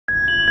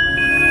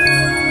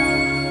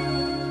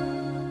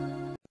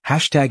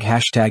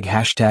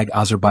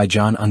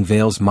Azerbaijan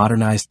unveils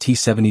modernized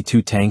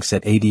T-72 tanks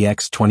at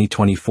ADEX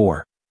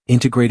 2024,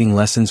 integrating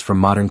lessons from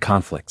modern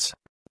conflicts.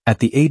 At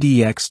the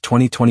ADEX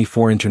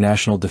 2024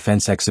 International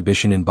Defense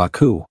Exhibition in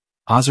Baku,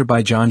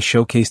 Azerbaijan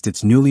showcased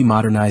its newly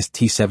modernized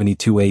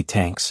T-72A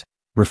tanks,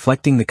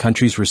 reflecting the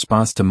country's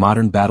response to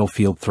modern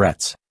battlefield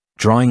threats,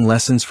 drawing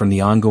lessons from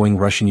the ongoing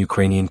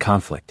Russian-Ukrainian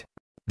conflict.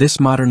 This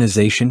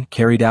modernization,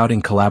 carried out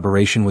in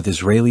collaboration with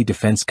Israeli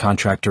defense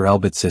contractor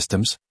Elbit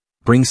Systems,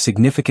 brings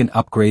significant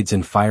upgrades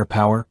in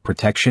firepower,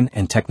 protection,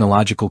 and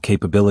technological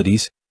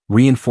capabilities,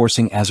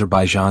 reinforcing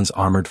Azerbaijan's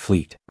armored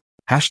fleet.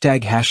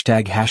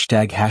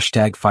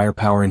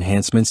 Firepower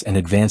enhancements and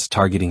advanced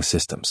targeting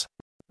systems.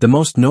 The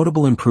most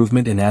notable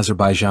improvement in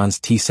Azerbaijan's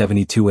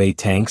T-72A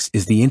tanks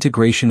is the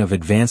integration of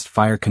advanced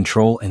fire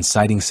control and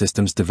sighting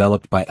systems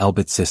developed by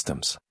Elbit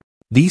Systems.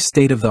 These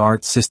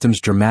state-of-the-art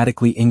systems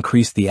dramatically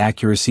increase the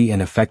accuracy and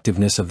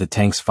effectiveness of the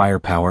tank's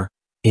firepower,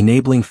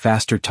 enabling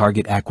faster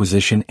target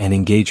acquisition and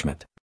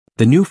engagement.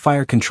 The new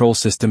fire control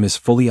system is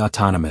fully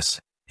autonomous,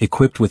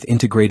 equipped with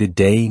integrated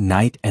day,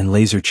 night, and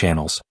laser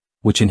channels,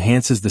 which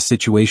enhances the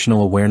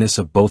situational awareness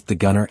of both the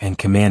gunner and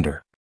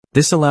commander.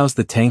 This allows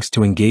the tanks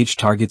to engage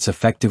targets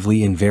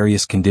effectively in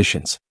various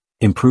conditions,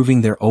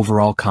 improving their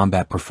overall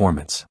combat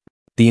performance.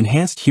 The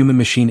enhanced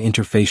human-machine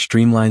interface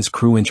streamlines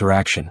crew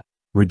interaction,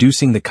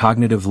 reducing the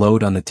cognitive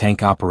load on the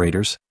tank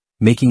operators,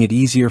 making it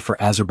easier for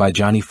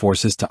Azerbaijani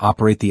forces to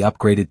operate the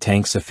upgraded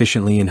tanks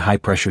efficiently in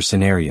high-pressure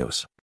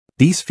scenarios.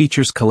 These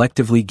features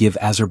collectively give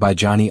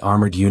Azerbaijani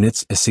armored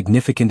units a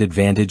significant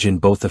advantage in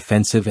both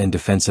offensive and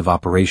defensive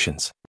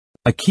operations.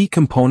 A key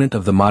component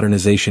of the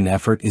modernization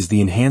effort is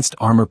the enhanced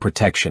armor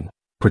protection,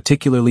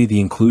 particularly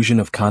the inclusion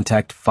of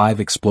Contact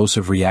 5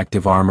 explosive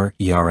reactive armor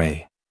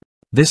 (ERA).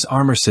 This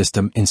armor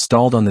system,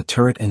 installed on the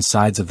turret and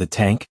sides of the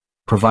tank,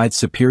 provides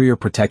superior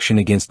protection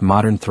against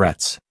modern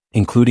threats,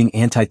 including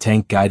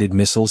anti-tank guided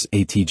missiles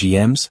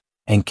 (ATGMs)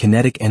 and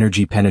kinetic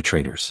energy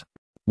penetrators.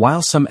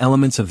 While some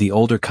elements of the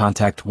older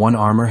Contact 1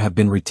 armor have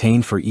been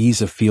retained for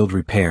ease of field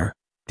repair,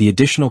 the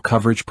additional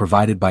coverage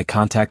provided by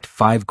Contact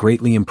 5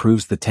 greatly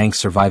improves the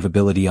tank's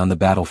survivability on the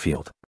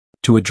battlefield.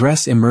 To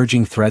address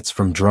emerging threats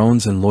from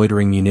drones and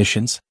loitering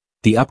munitions,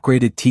 the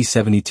upgraded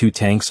T-72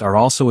 tanks are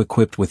also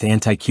equipped with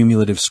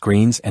anti-cumulative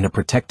screens and a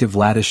protective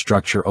lattice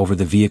structure over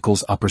the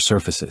vehicle's upper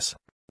surfaces.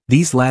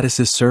 These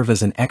lattices serve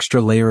as an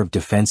extra layer of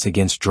defense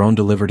against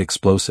drone-delivered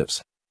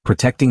explosives,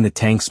 protecting the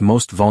tank's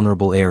most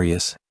vulnerable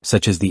areas,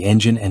 such as the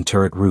engine and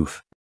turret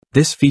roof.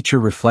 This feature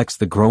reflects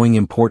the growing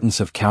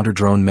importance of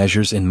counter-drone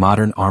measures in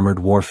modern armored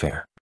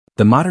warfare.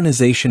 The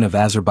modernization of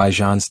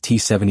Azerbaijan's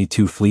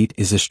T-72 fleet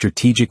is a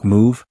strategic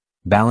move,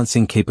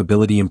 balancing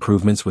capability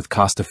improvements with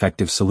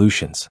cost-effective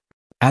solutions.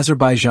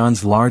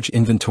 Azerbaijan's large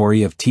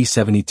inventory of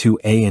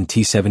T-72A and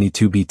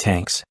T-72B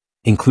tanks,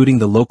 including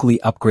the locally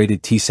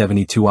upgraded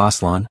T-72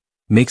 Aslan,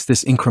 makes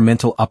this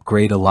incremental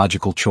upgrade a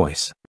logical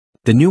choice.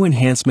 The new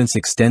enhancements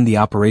extend the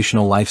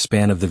operational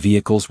lifespan of the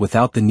vehicles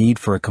without the need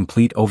for a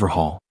complete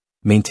overhaul,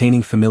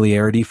 maintaining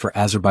familiarity for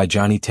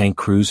Azerbaijani tank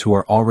crews who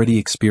are already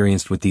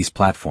experienced with these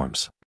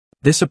platforms.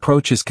 This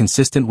approach is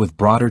consistent with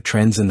broader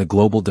trends in the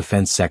global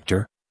defense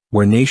sector,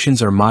 where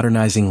nations are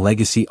modernizing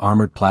legacy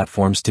armored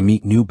platforms to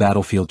meet new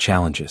battlefield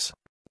challenges.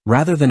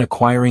 Rather than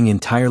acquiring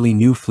entirely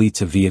new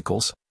fleets of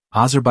vehicles,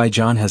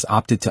 Azerbaijan has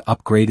opted to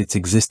upgrade its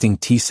existing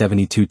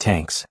T-72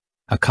 tanks,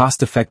 a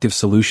cost-effective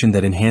solution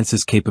that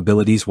enhances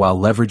capabilities while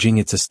leveraging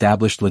its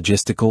established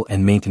logistical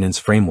and maintenance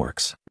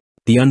frameworks.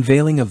 The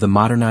unveiling of the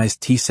modernized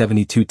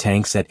T-72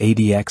 tanks at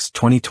ADEX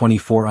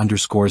 2024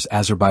 underscores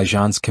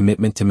Azerbaijan's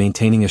commitment to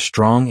maintaining a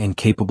strong and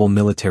capable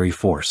military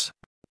force.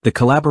 The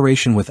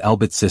collaboration with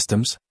Elbit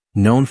Systems,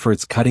 known for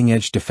its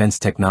cutting-edge defense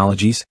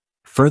technologies,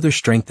 further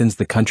strengthens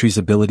the country's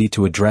ability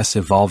to address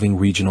evolving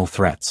regional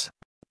threats.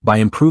 By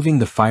improving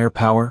the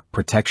firepower,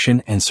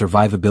 protection, and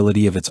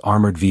survivability of its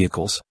armored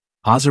vehicles,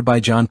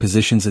 Azerbaijan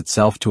positions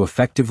itself to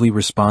effectively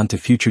respond to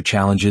future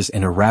challenges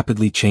in a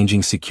rapidly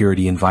changing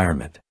security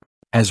environment.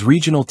 As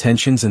regional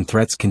tensions and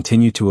threats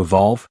continue to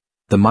evolve,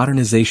 the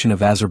modernization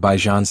of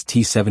Azerbaijan's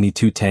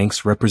T-72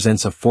 tanks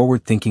represents a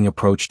forward-thinking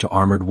approach to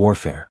armored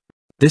warfare.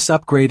 This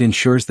upgrade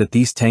ensures that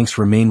these tanks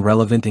remain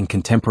relevant in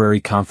contemporary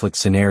conflict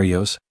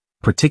scenarios,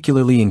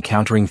 particularly in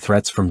countering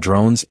threats from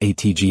drones,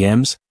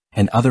 ATGMs,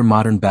 and other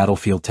modern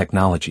battlefield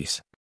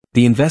technologies.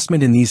 The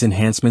investment in these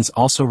enhancements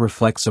also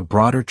reflects a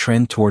broader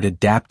trend toward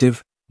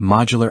adaptive,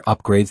 modular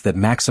upgrades that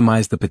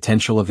maximize the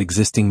potential of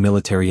existing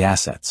military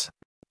assets.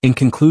 In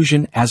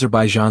conclusion,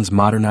 Azerbaijan's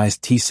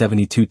modernized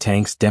T-72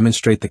 tanks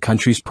demonstrate the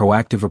country's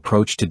proactive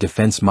approach to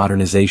defense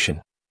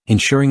modernization,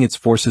 ensuring its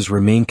forces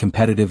remain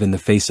competitive in the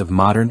face of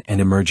modern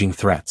and emerging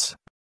threats.